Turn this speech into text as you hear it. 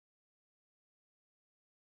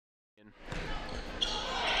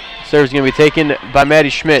Serve's going to be taken by Maddie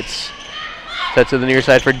Schmitz. Set to the near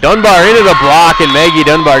side for Dunbar into the block, and Maggie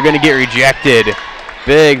Dunbar going to get rejected.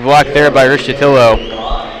 Big block there by Rishtatillo.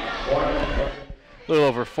 A little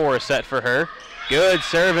over 4 set for her. Good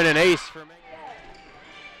serve and an ace for Maggie.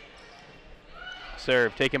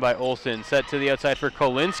 Serve taken by Olsen. Set to the outside for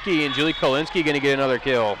Kolinsky, and Julie Kolinsky going to get another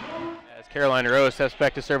kill. As Carolina Rose steps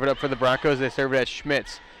back to serve it up for the Broncos, they serve it at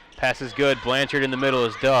Schmitz. Pass is good. Blanchard in the middle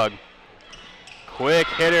is Doug. Quick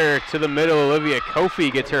hitter to the middle. Olivia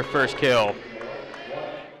Kofi gets her first kill.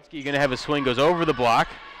 Going to have a swing, goes over the block.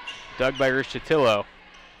 Dug by Rishtatillo.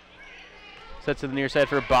 Sets to the near side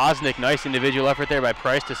for Bosnick. Nice individual effort there by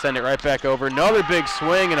Price to send it right back over. Another big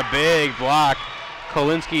swing and a big block.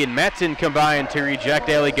 Kolinsky and Metzen combine to reject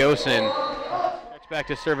Allie Gosen. Checks back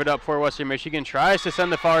to serve it up for Western Michigan. Tries to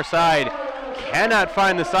send the far side. Cannot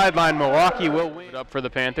find the sideline. Milwaukee will win it up for the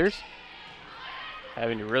Panthers.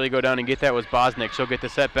 Having to really go down and get that was Bosnick. She'll get the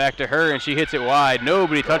set back to her, and she hits it wide.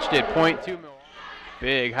 Nobody touched it. Point to Milwaukee.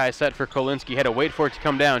 Big high set for Kolinsky. Had to wait for it to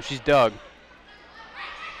come down. She's dug.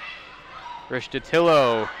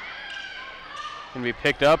 Rishtatillo going to be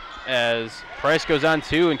picked up as Price goes on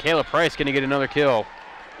 2, and Kayla Price going to get another kill.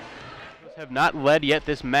 Have not led yet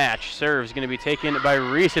this match. Serve's going to be taken by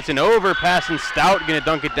Reese. It's an overpass, and Stout going to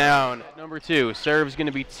dunk it down. Number 2. Serve's going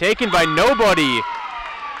to be taken by nobody.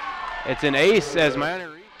 It's an ace as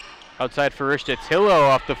Minor outside for Rishtatillo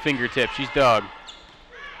off the fingertip. She's dug.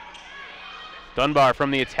 Dunbar from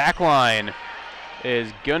the attack line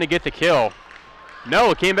is going to get the kill. No,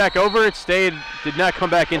 it came back over. It stayed, did not come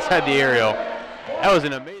back inside the aerial. That was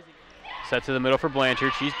an amazing set to the middle for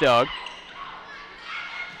Blanchard. She's dug.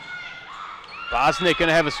 Bosnick going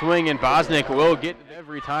to have a swing, and Bosnick will get it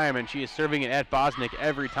every time, and she is serving it at Bosnick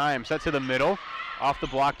every time. Set to the middle, off the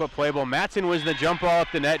block but playable. Matson wins the jump ball up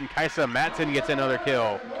the net, and Kaisa Matson gets another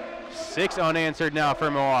kill. 6 unanswered now for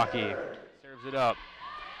Milwaukee. Serves it up.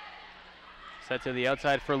 Set to the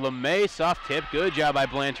outside for LeMay. Soft tip. Good job by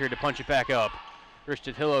Blanchard to punch it back up.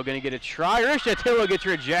 Rishtatillo going to get a try. Rishtatillo gets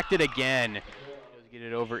rejected again. Does get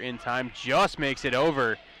it over in time. Just makes it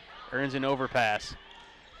over. Earns an overpass.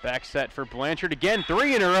 Back set for Blanchard again.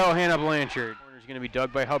 3 in a row, Hannah Blanchard. Corner's going to be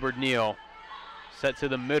dug by Hubbard Neal. Set to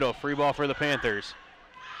the middle. Free ball for the Panthers.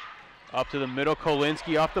 Up to the middle.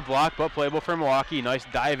 Kolinsky off the block, but playable for Milwaukee. Nice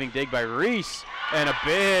diving dig by Reese. And a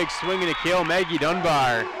big swing and a kill. Maggie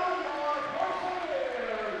Dunbar.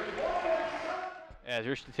 As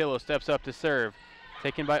Rishtatillo steps up to serve.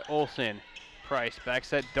 Taken by Olsen. Price back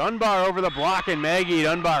set. Dunbar over the block, and Maggie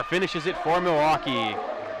Dunbar finishes it for Milwaukee.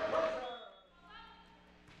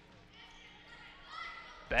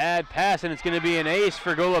 Bad pass, and it's going to be an ace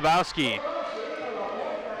for Golubowski.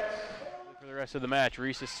 For the rest of the match,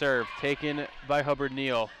 Reese's serve taken by Hubbard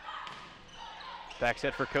Neal. Back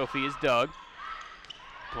set for Kofi is Doug.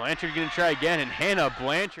 Blanchard going to try again, and Hannah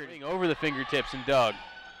Blanchard over the fingertips and Doug.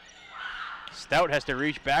 Stout has to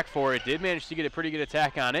reach back for it. Did manage to get a pretty good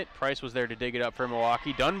attack on it. Price was there to dig it up for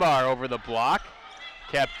Milwaukee. Dunbar over the block.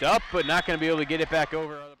 Kept up, but not going to be able to get it back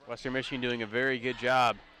over. Western Michigan doing a very good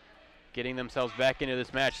job getting themselves back into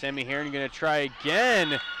this match. Sammy Herron going to try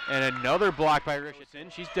again, and another block by Richardson.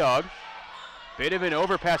 She's dug. Bit of an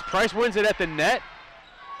overpass. Price wins it at the net.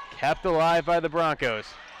 Kept alive by the Broncos.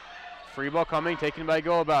 Free ball coming, taken by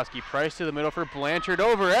Golubowski. Price to the middle for Blanchard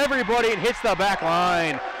over everybody and hits the back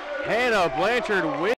line. Hannah Blanchard wins.